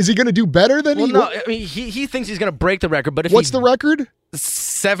question? Is he going to do better than he thinks he's going to break the record, but if what's the record?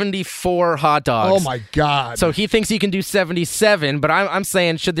 74 hot dogs. Oh my God. So he thinks he can do 77, but I'm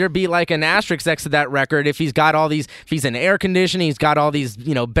saying, should there be like an asterisk next to that record if he's got all these, if he's in air conditioning, he's got all these,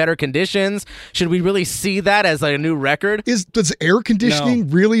 better conditions? Should we really see that as like a new record? Does air conditioning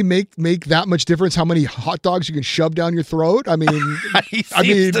really make that much difference how many hot dogs you can shove down your throat? I mean, he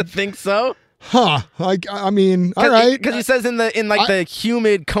seems to think so. Huh. I mean, all right. Because he says in the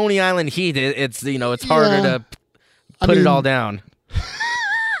humid Coney Island heat, it's it's harder to put it all down.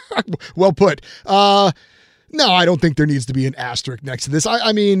 Well put. No, I don't think there needs to be an asterisk next to this.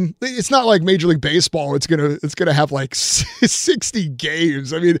 I mean, it's not like Major League Baseball. It's gonna have like 60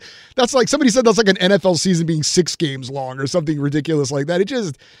 games. I mean, that's like somebody said that's like an NFL season being 6 games long or something ridiculous like that. It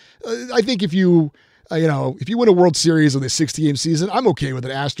just, I think if you win a World Series with a 60-game season, I'm okay with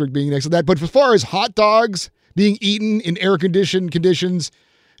an asterisk being next to that. But as far as hot dogs being eaten in air-conditioned conditions,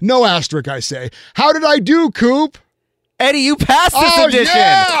 no asterisk, I say. How did I do, Coop? Eddie, you passed this edition.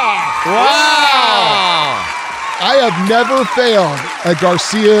 Yeah! Wow. I have never failed at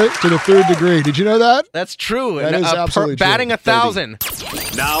Garcia to the 3rd degree. Did you know that? That's true. That is absolutely true. Batting 1,000.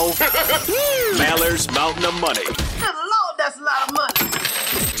 Now, Maller's Mountain of Money. Good Lord, that's a lot of money.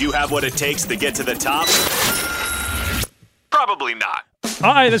 Do you have what it takes to get to the top? Probably not.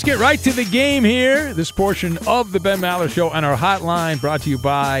 All right, let's get right to the game here. This portion of the Ben Maller Show on our hotline brought to you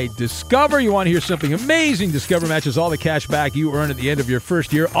by Discover. You want to hear something amazing? Discover matches all the cash back you earn at the end of your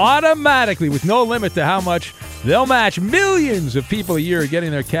first year automatically with no limit to how much they'll match. Millions of people a year are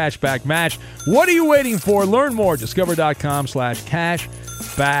getting their cash back matched. What are you waiting for? Learn more.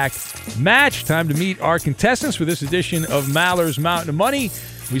 Discover.com/cashback match. Time to meet our contestants for this edition of Maller's Mountain of Money.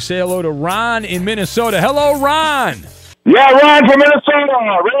 We say hello to Ron in Minnesota. Hello, Ron. Yeah, Ron from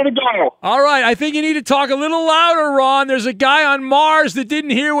Minnesota, ready to go. All right, I think you need to talk a little louder, Ron. There's a guy on Mars that didn't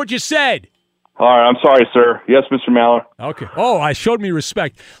hear what you said. All right, I'm sorry, sir. Yes, Mr. Maller. Okay. Oh, I showed me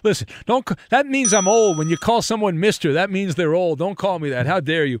respect. Listen, that means I'm old. When you call someone Mister, that means they're old. Don't call me that. How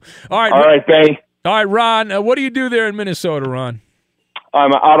dare you? All right. All right, Bay. All right, Ron, what do you do there in Minnesota, Ron?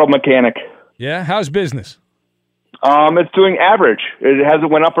 I'm an auto mechanic. Yeah? How's business? It's doing average. It hasn't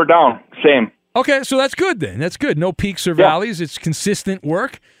went up or down. Same. Okay, so that's good then. That's good. No peaks or valleys. It's consistent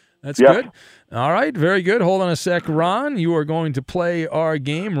work. That's good. All right, very good. Hold on a sec, Ron. You are going to play our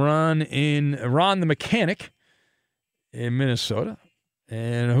game. Ron the Mechanic in Minnesota.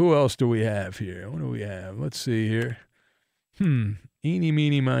 And who else do we have here? What do we have? Let's see here. Eeny,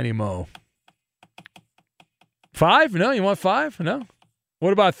 meeny, miny, mo. 5? No, you want 5? No.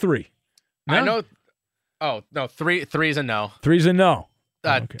 What about 3? No? I know. Oh no, 3 is a no. 3's a no.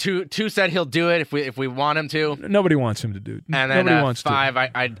 Okay. Two said he'll do it if we want him to. Nobody wants him to do it. And then Nobody wants 5,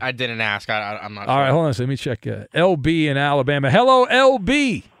 to. I didn't ask. I'm not. All sure. right, hold on a second. Let me check. LB in Alabama. Hello,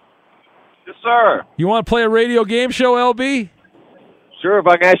 LB. Yes, sir. You want to play a radio game show, LB? Sure, if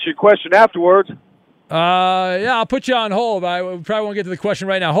I can ask you a question afterwards. Yeah, I'll put you on hold. I probably won't get to the question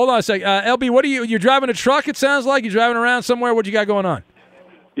right now. Hold on a sec. LB, what are you're driving a truck, it sounds like? You're driving around somewhere? What you got going on?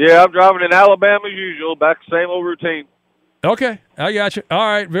 Yeah, I'm driving in Alabama as usual, back to the same old routine. Okay, I got you. All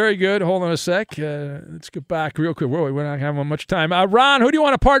right, very good. Hold on a sec. Let's get back real quick. We're not having much time. Ron, who do you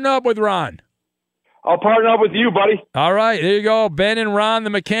want to partner up with, Ron? I'll partner up with you, buddy. All right, there you go. Ben and Ron, the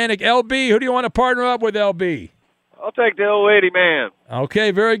Mechanic. LB, who do you want to partner up with, LB? I'll take the old 80 man.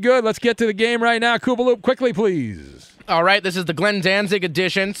 Okay, very good. Let's get to the game right now. Koopaloop, quickly, please. All right, this is the Glenn Danzig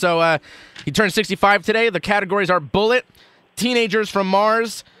edition. So he turned 65 today. The categories are Bullet, Teenagers from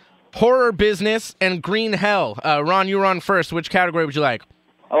Mars, Horror Business, and Green Hell. Ron, you were on first. Which category would you like?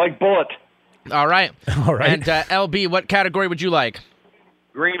 I like Bullet. All right. All right. And LB, what category would you like?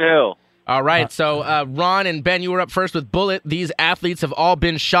 Green Hell. All right, so Ron and Ben, you were up first with Bullet. These athletes have all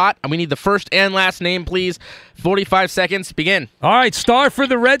been shot, and we need the first and last name, please. 45 seconds, begin. All right, star for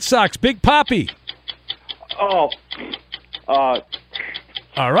the Red Sox, Big Papi. Oh,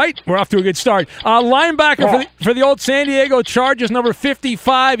 all right, we're off to a good start. Linebacker for the old San Diego Chargers, number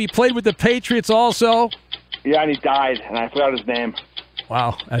 55. He played with the Patriots also. yeah, and he died, and I forgot his name.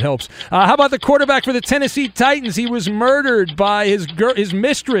 Wow, that helps. How about the quarterback for the Tennessee Titans? He was murdered by his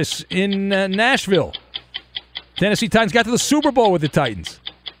mistress in Nashville. Tennessee Titans got to the Super Bowl with the Titans.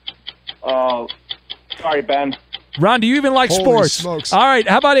 Sorry, Ben. Ron, do you even like Holy sports? smokes. All right,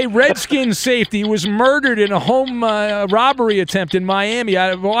 how about a Redskins safety who was murdered in a home robbery attempt in Miami?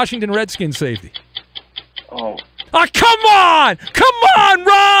 A Washington Redskins safety. Oh, come on! Come on,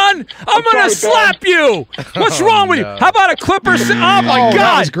 Ron! I'm going to slap you! What's wrong with you? How about a Clipper? Oh, my God!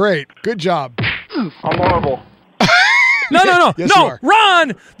 That was great. Good job. I'm horrible. No. Yes, you are. Ron,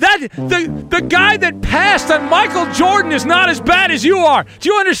 the guy that passed on Michael Jordan is not as bad as you are. Do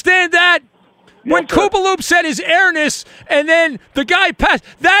you understand that? When Koopaloop said his airness and then the guy passed,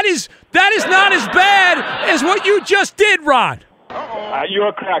 that is not as bad as what you just did, Ron. You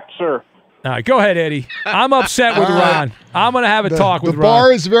are correct, sir. All right, go ahead, Eddie. I'm upset with Ron. I'm going to have a talk with The Ron.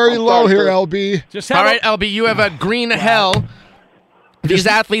 bar is very low here, LB. All right, LB, you have a Green Hell. These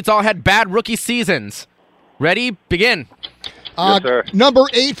athletes all had bad rookie seasons. Ready? Begin. Yes, sir. Number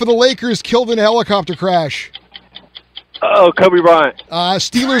 8 for the Lakers killed in a helicopter crash. Oh, Kobe Bryant.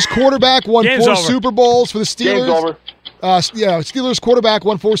 Steelers quarterback won Game's 4 over. Super Bowls for the Steelers. Game's over. Steelers quarterback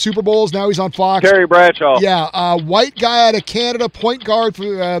won 4 Super Bowls. Now he's on Fox. Terry Bradshaw. Yeah, white guy out of Canada, point guard for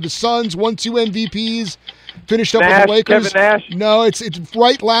the Suns, won 2 MVPs. Finished up with the Lakers. Kevin Nash? No, it's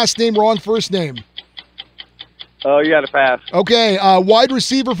right last name, wrong first name. Oh, you got to pass. Okay, wide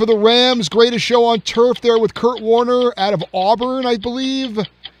receiver for the Rams. Greatest show on turf there with Kurt Warner out of Auburn, I believe.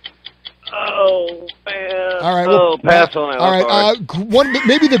 Oh, man. All right, pass on that. All right,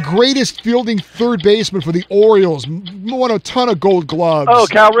 maybe the greatest fielding third baseman for the Orioles. Won a ton of Gold Gloves. Oh,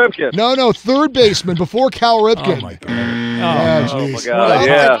 Cal Ripken. No, third baseman before Cal Ripken. Oh, my God. Oh, my God,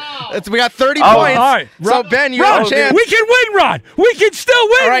 yeah. We got 30 points. All right. So, Ben, you Ron, have a chance. we can win, Ron. We can still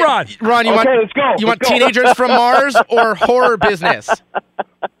win, All right, Ron, you let's go. You want Teenagers from Mars or Horror Business?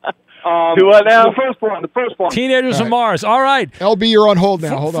 Do what now? The first one. Teenagers from Mars. All right. LB, you're on hold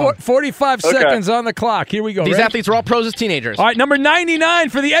now. Hold on. 45 seconds on the clock. Here we go. These Ready? athletes are all pros as teenagers. All right, number 99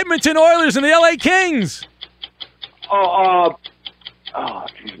 for the Edmonton Oilers and the LA Kings. Oh,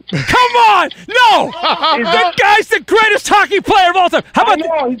 Come on! No! The guy's the greatest hockey player of all time. How about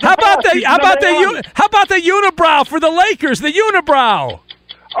the unibrow for the Lakers? The unibrow.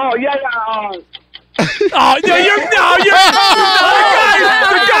 Oh, yeah. The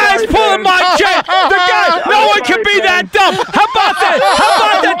guy's pulling my chain. No one can be that dumb. How about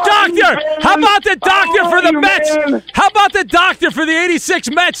the doctor? How about the doctor for the Mets? How about the doctor for the 86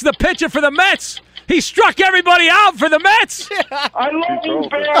 Mets? The pitcher for the Mets. He struck everybody out for the Mets. I love you,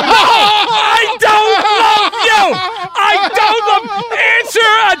 Ben. I don't love you. I don't love. Answer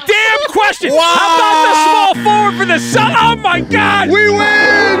a damn question. Wow. How about the small forward for the Sun? Oh my God. We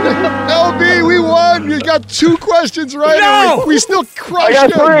win. LB, we won. Ron, you got 2 questions right. No! We still crushed I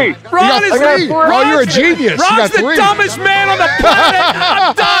got him. 3. Ron is three. Oh, you're a genius. You Ron's got 3. the dumbest man on the planet.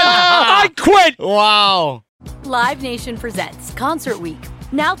 I'm done. I quit. Wow. Live Nation presents Concert Week.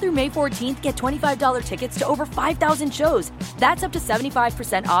 Now through May 14th, get $25 tickets to over 5,000 shows. That's up to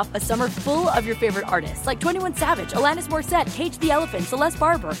 75% off a summer full of your favorite artists like 21 Savage, Alanis Morissette, Cage the Elephant, Celeste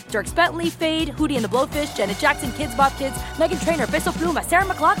Barber, Dierks Bentley, Fade, Hootie and the Blowfish, Janet Jackson, Kids Bop Kids, Meghan Trainor, Peso Pluma, Sarah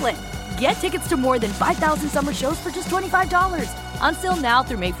McLachlan. Get tickets to more than 5,000 summer shows for just $25. Until now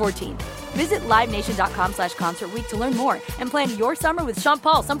through May 14th. Visit livenation.com/Concert Week to learn more and plan your summer with Sean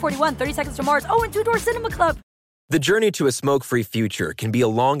Paul, Sum 41, 30 Seconds to Mars, and Two Door Cinema Club. The journey to a smoke-free future can be a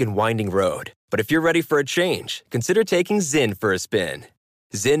long and winding road, but if you're ready for a change, consider taking Zyn for a spin.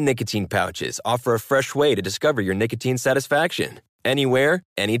 Zyn nicotine pouches offer a fresh way to discover your nicotine satisfaction. Anywhere,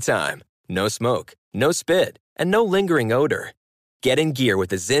 anytime. No smoke, no spit, and no lingering odor. Get in gear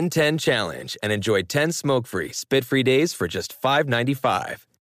with the Zyn 10 Challenge and enjoy 10 smoke-free, spit-free days for just $5.95.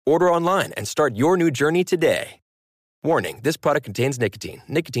 Order online and start your new journey today. Warning, this product contains nicotine.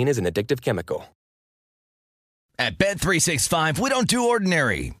 Nicotine is an addictive chemical. At Bet365, we don't do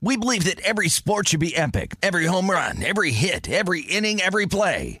ordinary. We believe that every sport should be epic. Every home run, every hit, every inning, every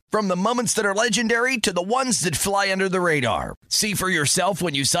play. From the moments that are legendary to the ones that fly under the radar. See for yourself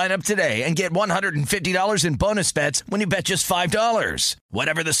when you sign up today and get $150 in bonus bets when you bet just $5.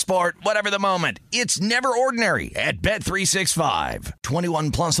 Whatever the sport, whatever the moment, it's never ordinary at Bet365. 21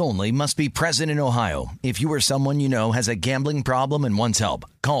 plus only. Must be present in Ohio. If you or someone you know has a gambling problem and wants help,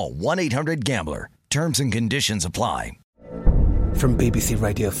 call 1-800-GAMBLER. Terms and conditions apply. From BBC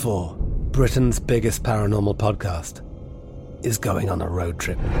Radio 4, Britain's biggest paranormal podcast is going on a road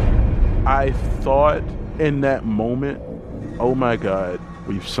trip. I thought in that moment, oh my God,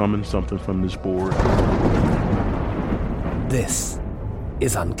 we've summoned something from this board. This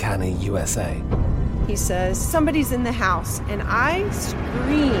is Uncanny USA. He says, somebody's in the house, and I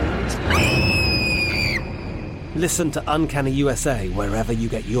screamed. Listen to Uncanny USA wherever you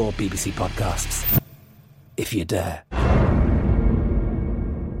get your BBC podcasts, if you dare.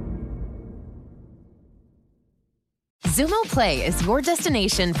 Xumo Play is your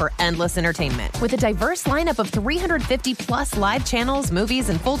destination for endless entertainment. With a diverse lineup of 350 plus live channels, movies,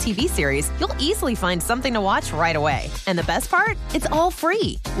 and full TV series, you'll easily find something to watch right away. And the best part? It's all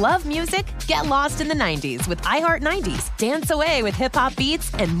free. Love music? Get lost in the 90s with iHeart 90s, dance away with hip-hop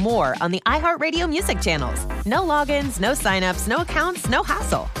beats, and more on the iHeartRadio music channels. No logins, no signups, no accounts, no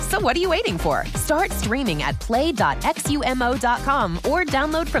hassle. So what are you waiting for? Start streaming at play.xumo.com or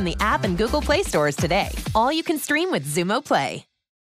download from the app and Google Play stores today. All you can stream with Xumo Play.